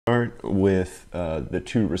start with the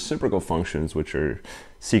two reciprocal functions, which are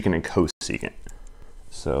secant and cosecant.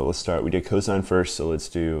 So let's start, we did cosine first, so let's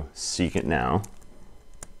do secant now.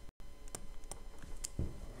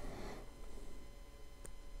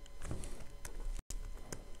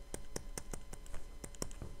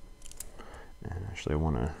 And actually I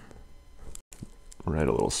want to write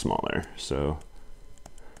a little smaller. So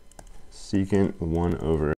secant 1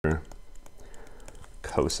 over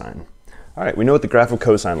cosine. All right, we know what the graph of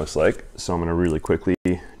cosine looks like, so I'm going to really quickly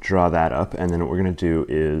draw that up, and then what we're going to do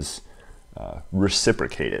is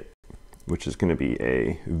reciprocate it, which is going to be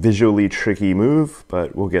a visually tricky move,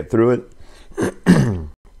 but we'll get through it.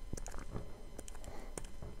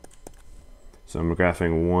 So I'm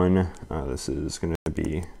graphing 1. This is going to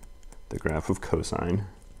be the graph of cosine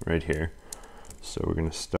right here. So we're going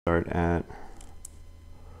to start at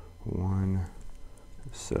 1.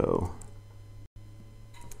 So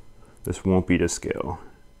this won't be to scale.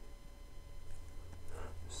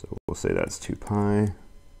 So we'll say that's 2 pi.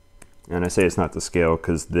 And I say it's not to scale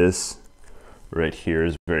because this right here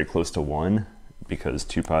is very close to 1, because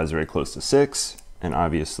 2 pi is very close to 6, and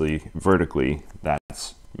obviously vertically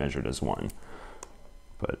that's measured as 1.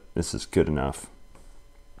 But this is good enough.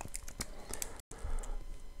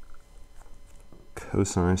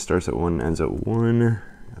 Cosine starts at 1 and ends at 1.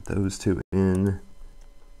 Got those two in.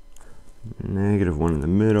 -1 in the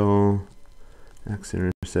middle.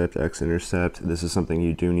 X-intercept, x-intercept. This is something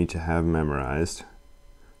you do need to have memorized,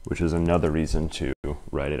 which is another reason to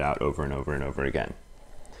write it out over and over and over again.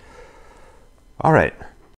 All right,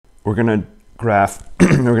 we're gonna graph,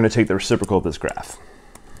 we're gonna take the reciprocal of this graph.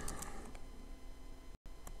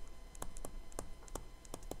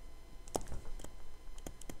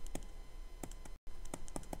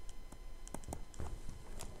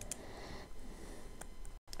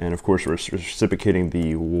 And of course, we're reciprocating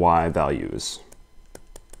the y values.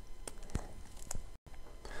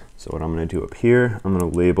 So what I'm going to do up here, I'm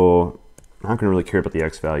going to label, I'm not going to really care about the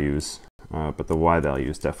x values, but the y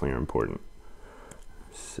values definitely are important.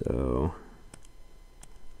 So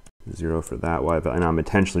 0 for that y value, and I'm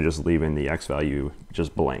intentionally just leaving the x value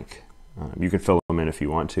just blank. You can fill them in if you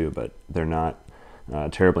want to, but they're not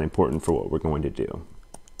terribly important for what we're going to do.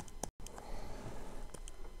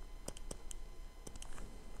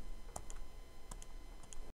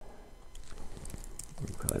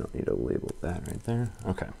 I don't need to label that right there.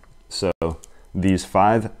 Okay, so these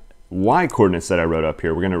 5 y coordinates that I wrote up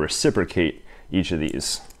here, we're going to reciprocate each of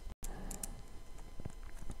these.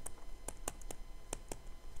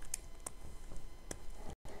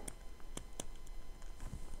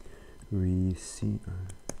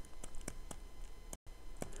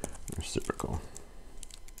 Reciprocal.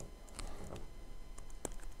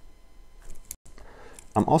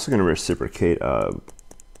 I'm also going to reciprocate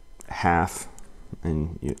half,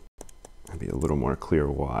 and it'll be a little more clear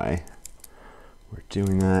why we're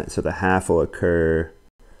doing that. So the half will occur,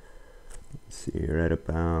 let's see, right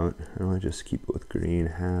about, I don't want to just keep it with green,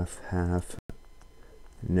 half, half,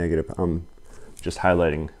 negative. I'm just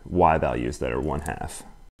highlighting y values that are 1/2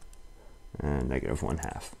 and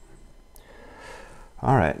 -1/2.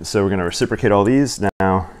 All right, so we're going to reciprocate all these.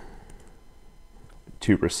 Now,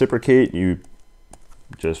 to reciprocate, you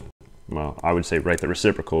just, well, I would say write the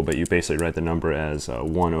reciprocal, but you basically write the number as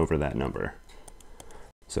 1 over that number.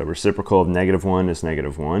 So reciprocal of -1 is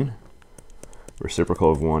 -1.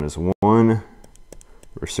 Reciprocal of 1 is 1.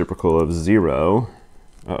 Reciprocal of 0,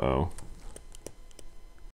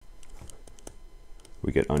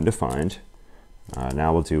 we get undefined.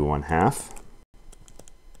 Now we'll do 1/2.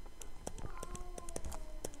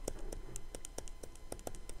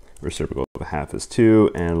 Reciprocal of 1/2 is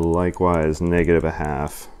 2, and likewise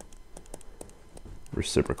 -1/2.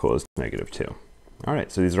 Reciprocal is -2. All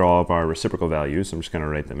right, so these are all of our reciprocal values. I'm just going to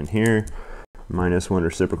write them in here. -1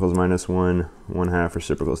 reciprocal is -1. 1/2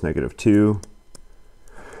 reciprocal is -2.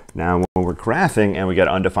 Now, when we're graphing and we get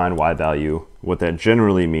undefined y value, what that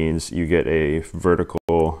generally means, you get a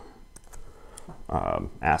vertical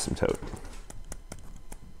asymptote.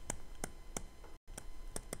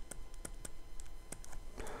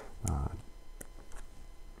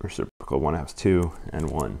 Reciprocal 1/2 is 2 and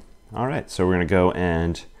 1. All right, so we're going to go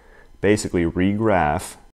and basically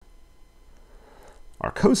regraph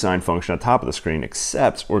our cosine function on top of the screen,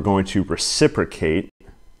 except we're going to reciprocate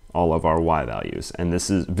all of our y values. And this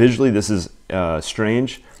is, visually, this is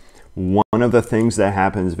strange. One of the things that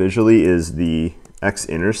happens visually is the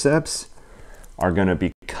x-intercepts are going to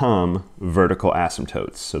become vertical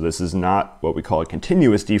asymptotes. So this is not what we call a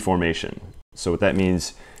continuous deformation. So what that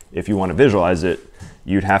means, if you want to visualize it,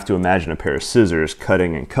 you'd have to imagine a pair of scissors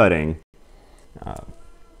cutting and cutting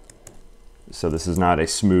So this is not a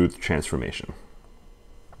smooth transformation.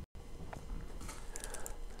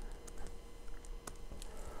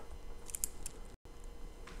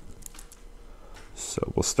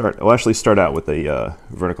 So we'll actually start out with the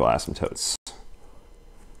vertical asymptotes.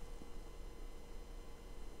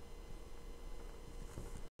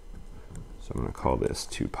 So I'm going to call this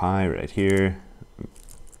 2 pi right here. I'm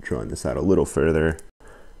drawing this out a little further.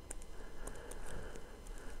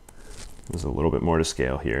 There's a little bit more to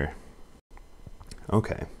scale here.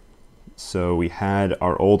 Okay, so we had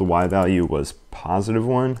our old y value was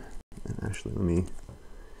 +1. And actually, let me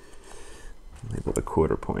label the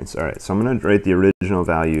quarter points. All right, so I'm going to write the original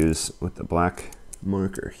values with the black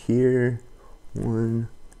marker here. 1,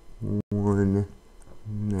 1,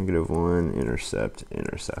 -1, intercept,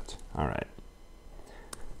 intercept. All right.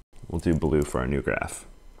 We'll do blue for our new graph.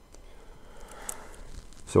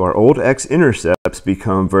 So our old x-intercepts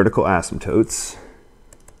become vertical asymptotes.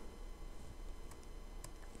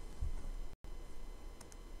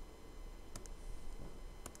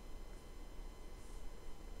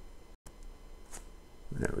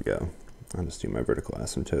 There we go. I'll just do my vertical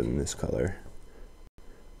asymptote in this color.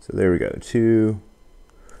 So there we go, 2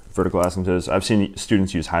 vertical asymptotes. I've seen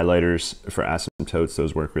students use highlighters for asymptotes.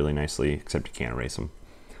 Those work really nicely, except you can't erase them.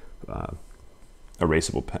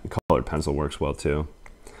 Erasable colored pencil works well too.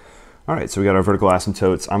 All right, so we got our vertical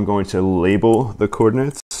asymptotes. I'm going to label the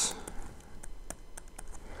coordinates.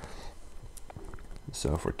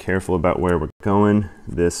 So if we're careful about where we're going,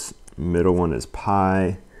 this middle one is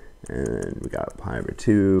pi, and we got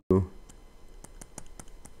pi/2,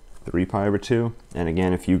 3 pi/2. And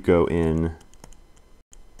again, if you go in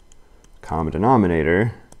common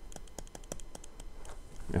denominator,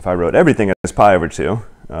 if I wrote everything as pi/2,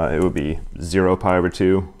 it would be 0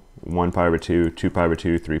 pi/2, 1 pi/2, 2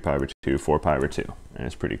 pi/2, 3 pi/2, 4 pi/2. And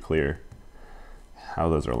it's pretty clear how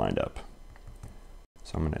those are lined up.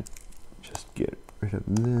 So I'm going to just get rid of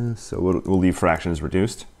this. So we'll leave fractions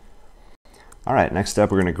reduced. All right, next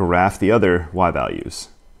up, we're going to graph the other y values.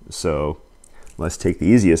 So let's take the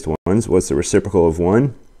easiest ones. What's the reciprocal of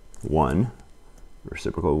 1? 1.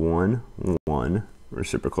 Reciprocal of 1, 1.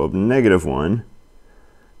 Reciprocal of -1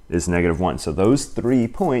 is -1. So those 3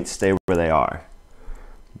 points stay where they are.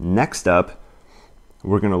 Next up,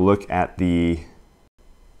 we're going to look at the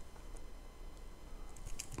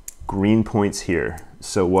green points here.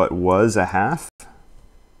 So what was a half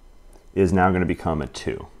is now going to become a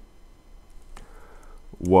 2.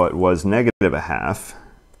 What was -1/2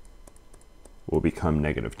 will become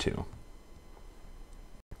 -2.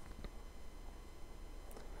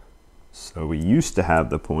 So we used to have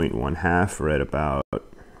the point 1/2 right about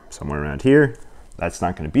somewhere around here. That's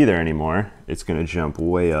not going to be there anymore. It's going to jump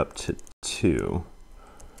way up to 2.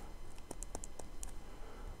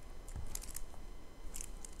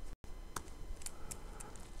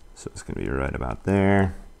 So it's going to be right about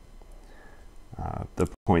there. The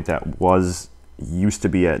point that used to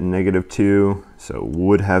be at -2, so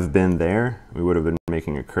would have been there. We would have been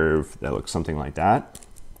making a curve that looks something like that.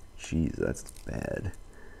 Jeez, that's bad.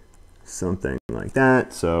 Something like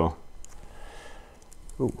that. So,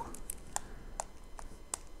 ooh,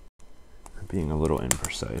 I'm being a little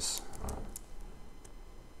imprecise.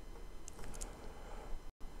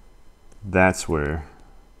 That's where,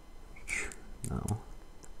 no,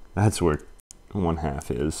 that's where 1/2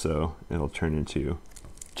 is. So it'll turn into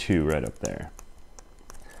 2 right up there.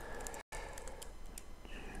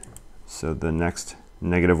 So the next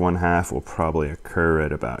 -1/2 will probably occur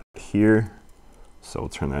right about here. So we'll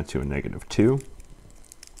turn that to a -2.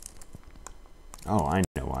 Oh, I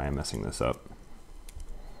know why I'm messing this up.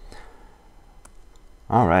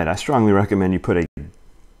 All right, I strongly recommend you put a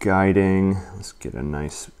guiding, let's get a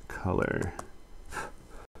nice color.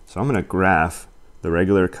 So I'm going to graph the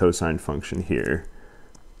regular cosine function here.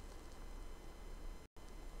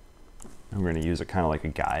 I'm going to use it kind of like a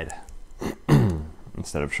guide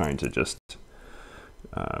instead of trying to just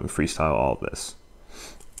freestyle all of this.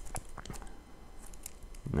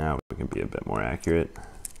 Now we can be a bit more accurate.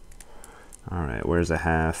 All right, where's a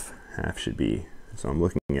half? Half should be, so I'm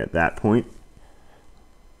looking at that point,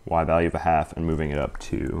 y value of a half, and moving it up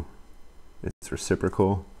to its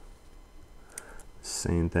reciprocal.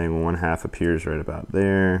 Same thing, 1/2 appears right about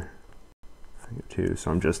there. So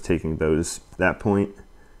I'm just taking that point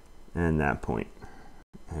and that point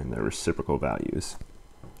and their reciprocal values.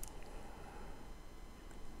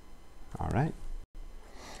 All right.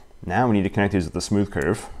 Now we need to connect these with the smooth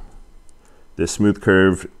curve. This smooth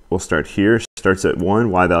curve will start here, starts at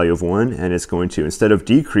 1, y value of 1, and it's going to, instead of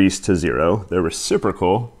decrease to 0, the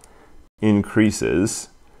reciprocal increases,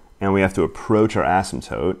 and we have to approach our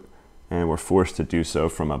asymptote, and we're forced to do so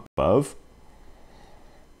from above.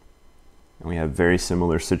 And we have very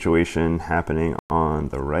similar situation happening on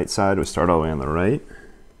the right side. We start all the way on the right,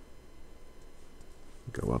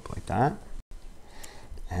 go up like that.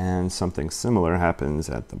 And something similar happens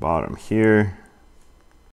at the bottom here.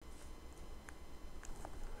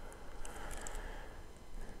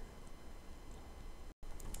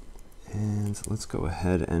 And let's go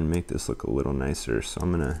ahead and make this look a little nicer. So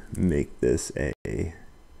I'm gonna make this a,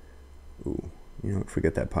 ooh, you know,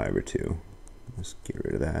 forget that pi over 2. Let's get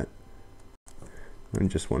rid of that. I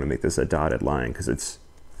just want to make this a dotted line because it's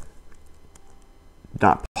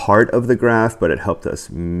not part of the graph, but it helped us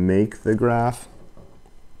make the graph.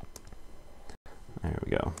 There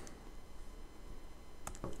we go.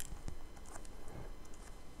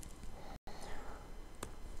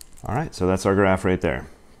 All right, so that's our graph right there.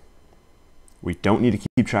 We don't need to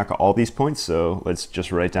keep track of all these points, so let's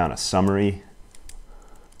just write down a summary.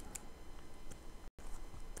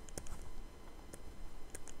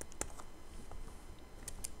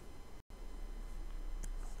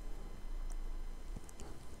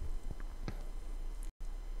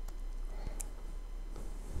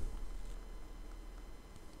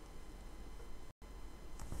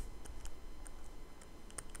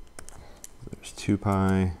 There's 2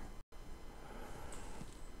 pi.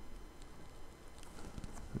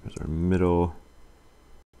 There's our middle.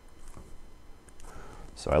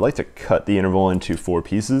 So I like to cut the interval into 4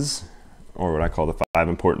 pieces, or what I call the 5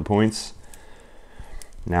 important points.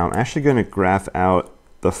 Now I'm actually going to graph out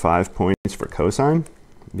the 5 points for cosine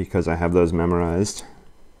because I have those memorized.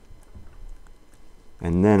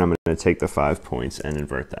 And then I'm going to take the 5 points and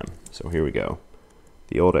invert them. So here we go.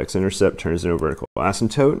 The old x-intercept turns into a vertical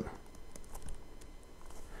asymptote.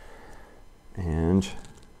 And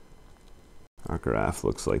our graph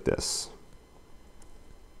looks like this.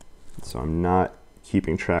 So I'm not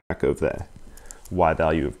keeping track of the y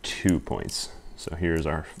value of 2 points. So here's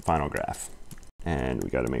our final graph. And we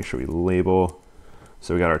got to make sure we label.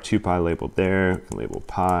 So we got our 2 pi labeled there. We can label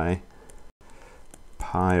pi,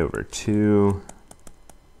 pi over 2,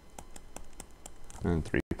 and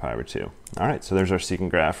 3 pi over 2. All right, so there's our secant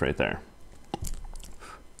graph right there.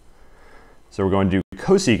 So we're going to do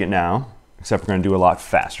cosecant now, except we're going to do a lot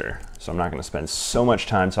faster. So I'm not going to spend so much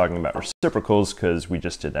time talking about reciprocals because we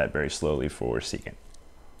just did that very slowly for secant.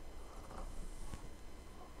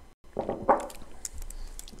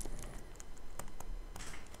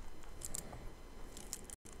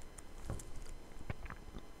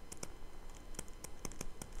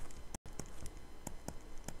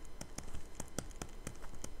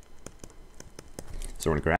 So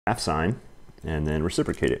we're going to graph sine and then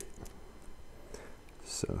reciprocate it.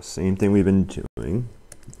 So same thing we've been doing.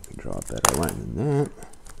 You can draw a better line than that.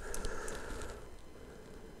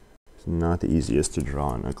 It's not the easiest to draw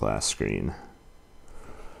on a glass screen.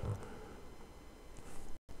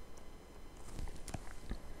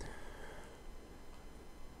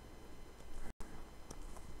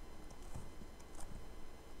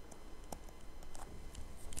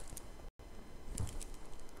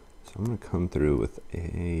 So I'm going to come through with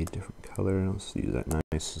a different color. Let's use that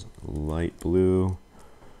nice light blue.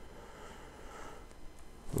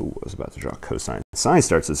 Ooh, I was about to draw cosine. Sine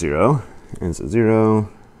starts at 0, ends at 0,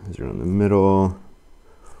 0 in the middle,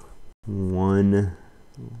 1,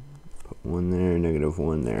 put 1 there, negative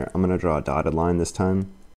 1 there. I'm going to draw a dotted line this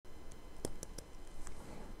time.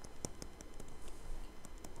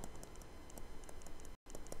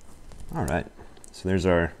 All right, so there's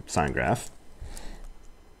our sine graph.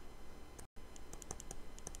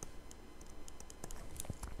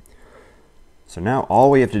 So now all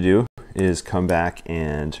we have to do is come back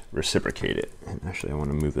and reciprocate it. And actually I want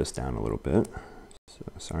to move this down a little bit. So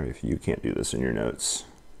sorry if you can't do this in your notes.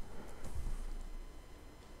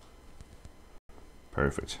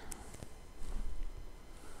 Perfect.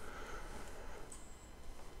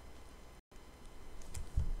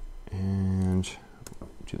 And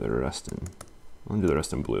do the rest in, I'll do the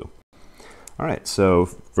rest in blue. All right, so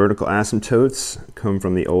vertical asymptotes come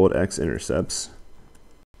from the old x-intercepts.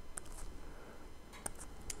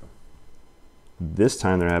 This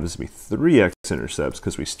time there happens to be 3 x-intercepts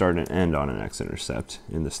because we start and end on an x-intercept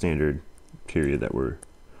in the standard period that we're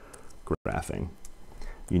graphing.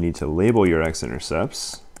 You need to label your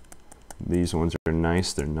x-intercepts. These ones are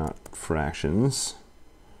nice, they're not fractions.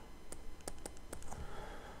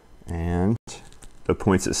 And the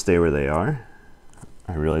points that stay where they are.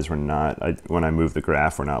 I realize we're not, when I move the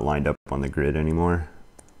graph, we're not lined up on the grid anymore.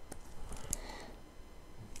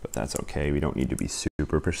 But that's okay, we don't need to be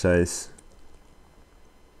super precise.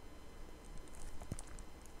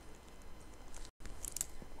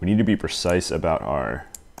 We need to be precise about our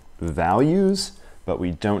values, but we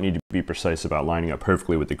don't need to be precise about lining up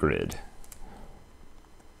perfectly with the grid.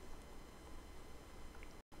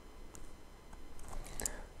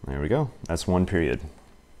 There we go. That's 1 period.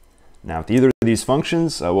 Now with either of these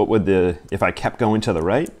functions, what would if I kept going to the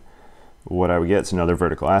right, what I would get is another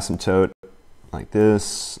vertical asymptote like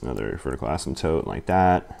this, another vertical asymptote like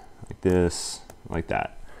that, like this, like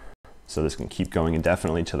that. So this can keep going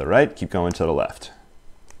indefinitely to the right, keep going to the left.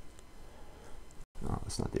 Oh,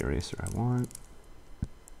 that's not the eraser I want.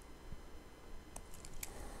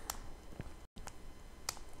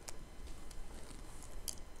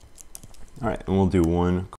 All right, and we'll do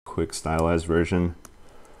one quick stylized version.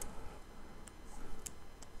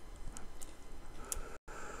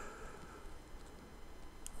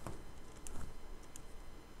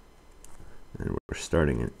 And we're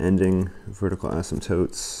starting and ending vertical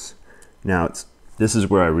asymptotes. Now, this is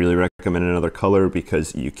where I really recommend another color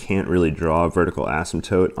because you can't really draw a vertical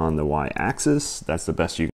asymptote on the y-axis. That's the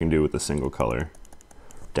best you can do with a single color.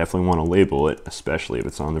 Definitely want to label it, especially if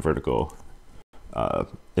it's on the vertical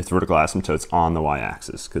if the vertical asymptote's on the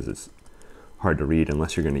y-axis, because it's hard to read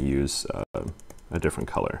unless you're going to use a different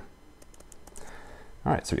color.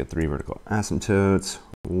 All right, so we get 3 vertical asymptotes,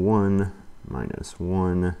 1 minus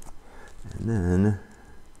 1, and then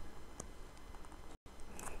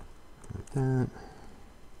like that,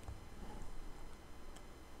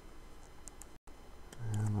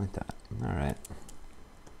 and like that. All right.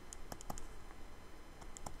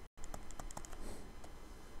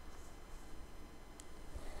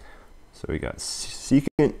 So we got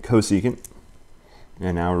secant, cosecant,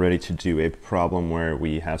 and now we're ready to do a problem where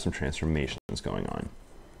we have some transformations going on.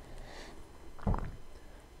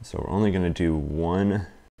 So we're only going to do one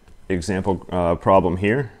example problem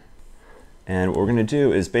here, and what we're going to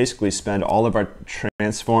do is basically spend all of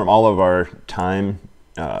our time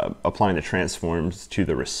applying the transforms to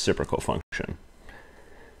the reciprocal function.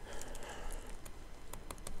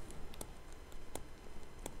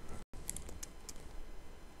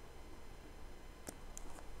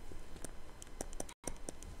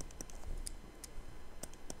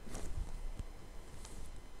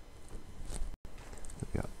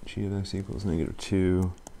 G of x equals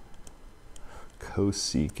 -2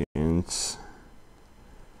 cosecant.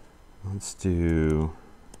 Let's do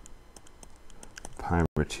pi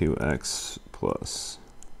over 2x plus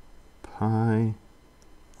pi.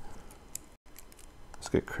 Let's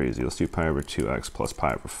get crazy. Let's do pi over 2x plus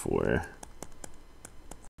pi over 4.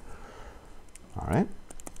 All right.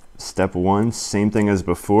 Step 1, same thing as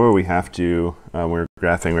before. We have to, when we're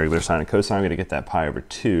graphing regular sine and cosine, we're going to get that pi over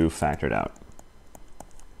 2 factored out.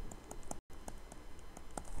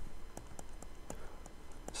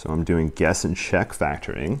 So I'm doing guess and check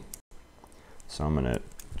factoring. So I'm going to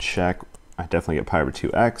check, I definitely get pi over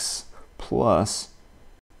 2x plus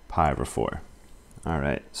pi over 4. All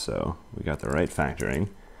right, so we got the right factoring.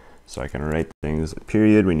 So I can write things like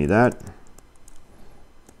period, we need that.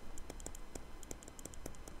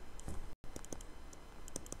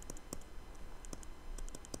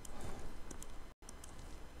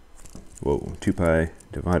 Whoa, 2 pi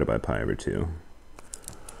divided by pi over 2.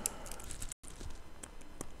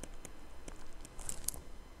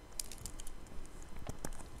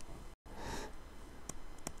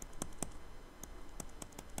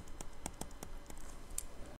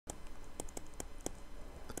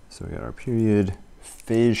 So we got our period,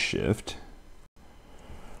 phase shift,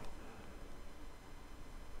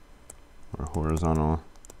 or horizontal.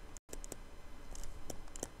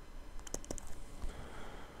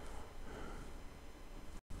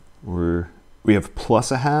 We have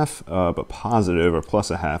plus a half, but positive or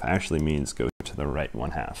plus a half actually means go to the right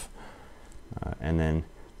 1/2. And then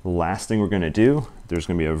the last thing we're going to do, there's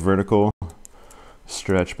going to be a vertical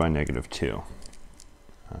stretch by -2.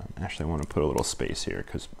 Actually, I want to put a little space here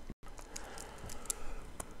because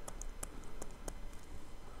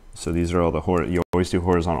so these are all the you always do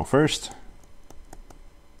horizontal first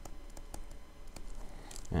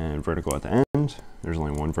and vertical at the end. There's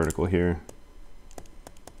only one vertical here.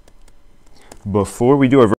 Before we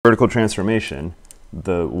do our vertical transformation,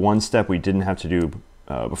 the one step we didn't have to do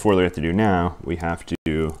before we have to do now, we have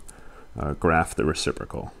to graph the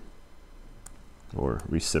reciprocal or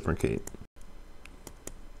reciprocate.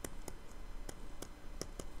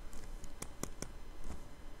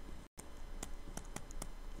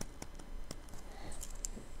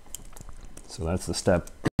 So that's the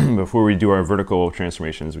step before we do our vertical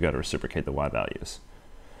transformations. We got to reciprocate the y values.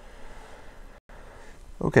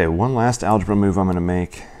 Okay, one last algebra move I'm going to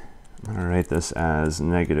make. I'm going to write this as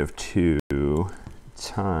 -2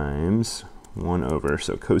 times 1 over,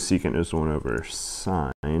 so cosecant is 1 over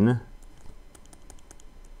sine. A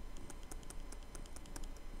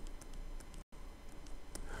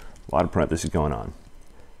lot of parentheses going on.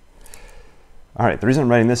 All right, the reason I'm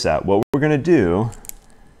writing this out, what we're going to do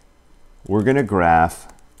we're going to graph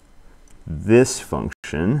this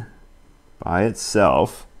function by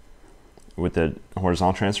itself with the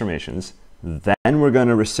horizontal transformations. Then we're going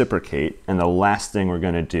to reciprocate, and the last thing we're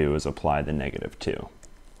going to do is apply the -2.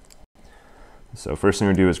 So first thing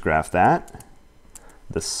we're going to do is graph that.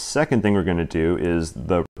 The second thing we're going to do is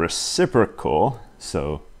the reciprocal,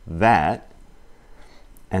 so that.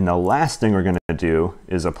 And the last thing we're going to do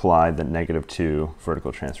is apply the -2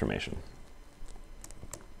 vertical transformation.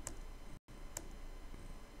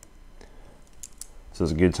 So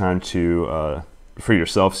it's a good time to, for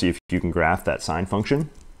yourself, see if you can graph that sine function.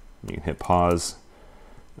 You can hit pause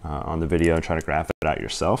on the video and try to graph it out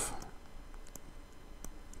yourself.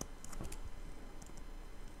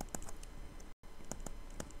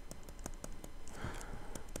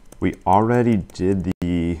 We already did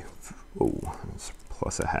the, oh, it's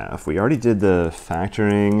 +1/2. We already did the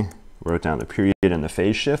factoring, wrote down the period and the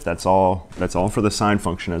phase shift. That's all for the sine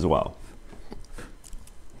function as well.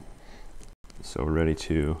 So we're ready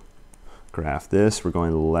to graph this. We're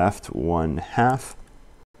going left 1/2.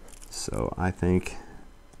 So I think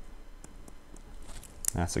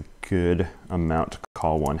that's a good amount to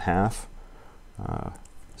call 1/2.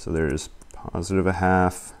 So there's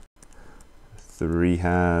 +1/2,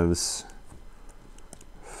 3/2,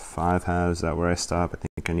 5/2. Is that where I stop? I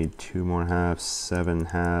think I need 2 more halves,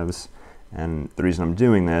 7/2. And the reason I'm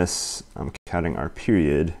doing this, I'm counting our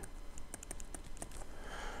period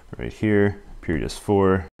right here. Period is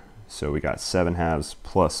 4. So we got 7/2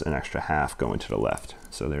 plus an extra half going to the left.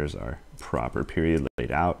 So there's our proper period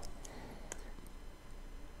laid out.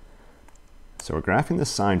 So we're graphing the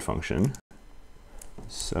sine function.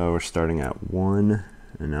 So we're starting at 1,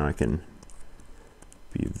 and now I can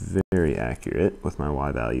be very accurate with my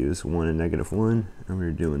y values, 1 and -1, and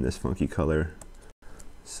we're doing this funky color.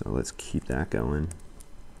 So let's keep that going.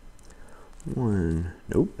 1,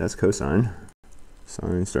 nope, that's cosine.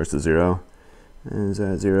 Sine starts at 0, and is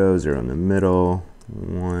at 0, 0 in the middle,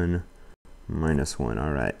 1, -1,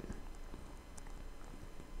 all right.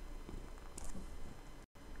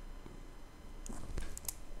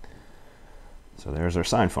 So there's our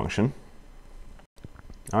sine function.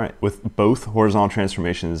 All right, with both horizontal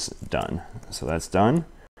transformations done. So that's done.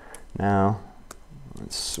 Now,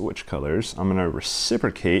 let's switch colors. I'm gonna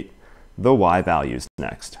reciprocate the y values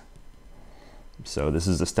next. So this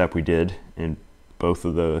is the step we did in both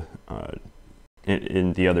of the,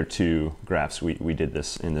 in the other 2 graphs we did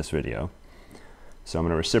this in this video. So I'm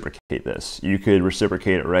gonna reciprocate this. You could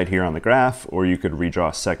reciprocate it right here on the graph, or you could redraw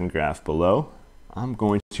a second graph below. I'm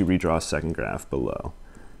going to redraw a second graph below.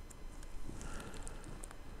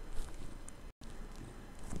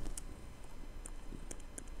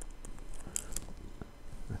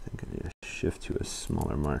 Shift to a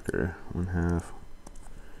smaller marker, 1/2.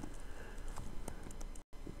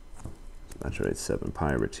 So that's right,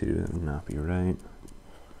 7π/2, that would not be right.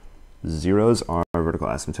 Zeros are vertical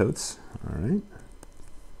asymptotes, all right.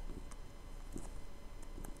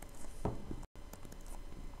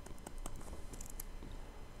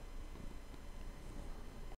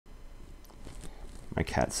 My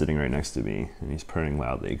cat's sitting right next to me, and he's purring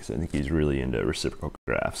loudly because I think he's really into reciprocal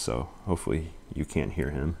graphs, so hopefully you can't hear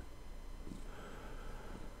him.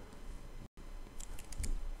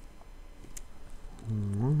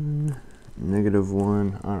 1,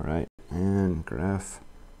 -1, all right, and graph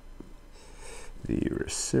the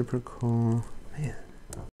reciprocal. Man,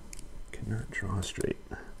 cannot draw straight.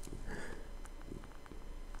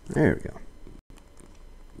 There we go.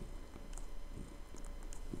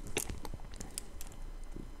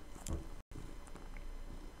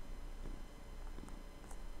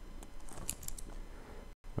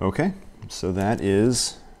 Okay, so that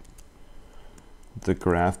is the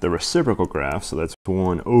graph, the reciprocal graph. So that's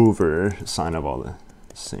 1 over sine of all the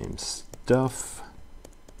same stuff,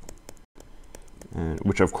 and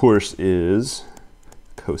which of course is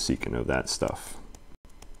cosecant of that stuff.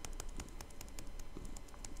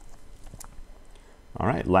 All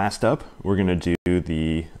right, last up, we're going to do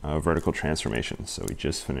the vertical transformation. So we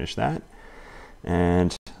just finished that.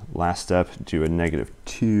 And last step, do a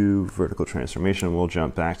 -2 vertical transformation. We'll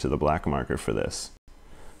jump back to the black marker for this.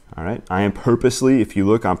 All right, I am purposely, if you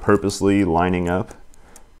look, I'm purposely lining up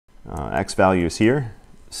x values here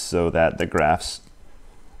so that the graphs,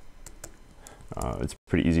 it's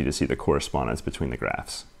pretty easy to see the correspondence between the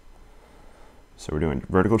graphs. So we're doing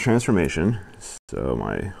vertical transformation. So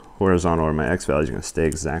my horizontal or my x values are going to stay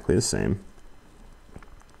exactly the same.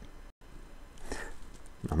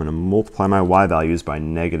 I'm going to multiply my y values by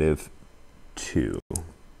 -2.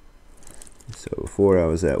 So before I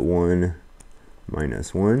was at 1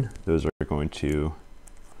 -1. Those are going to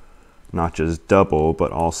not just double,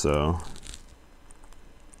 but also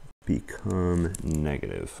become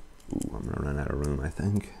negative. Ooh, I'm gonna run out of room, I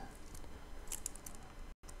think.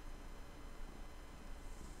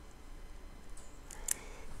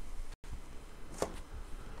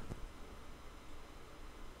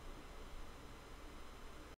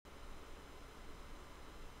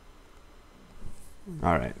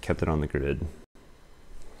 All right, kept it on the grid.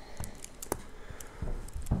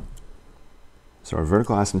 So our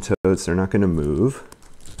vertical asymptotes, they're not going to move.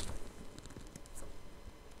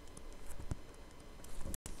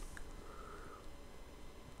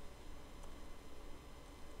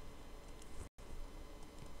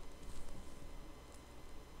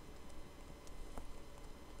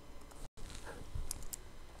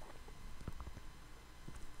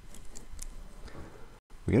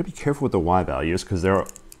 We got to be careful with the y values because they're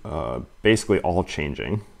basically all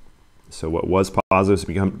changing. So what was positive is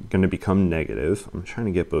going to become negative. I'm trying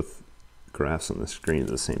to get both graphs on the screen at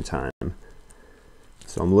the same time.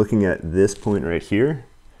 So I'm looking at this point right here.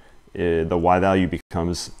 The y value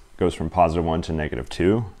goes from positive 1 to negative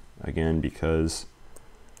 2. Again, because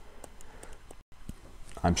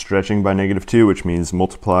I'm stretching by negative 2, which means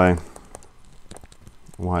multiply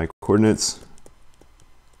y coordinates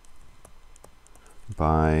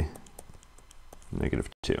by negative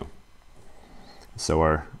 2. So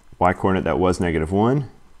our y coordinate that was negative 1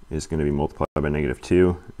 is going to be multiplied by negative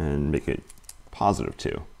 2 and make it positive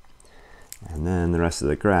 2. And then the rest of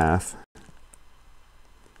the graph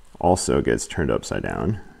also gets turned upside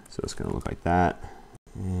down. So it's going to look like that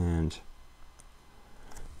and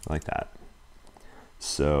like that.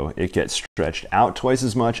 So it gets stretched out twice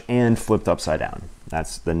as much and flipped upside down.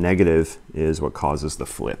 That's the negative is what causes the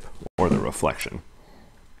flip or the reflection.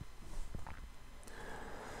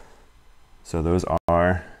 So those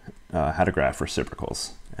are how to graph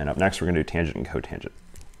reciprocals. And up next, we're going to do tangent and cotangent.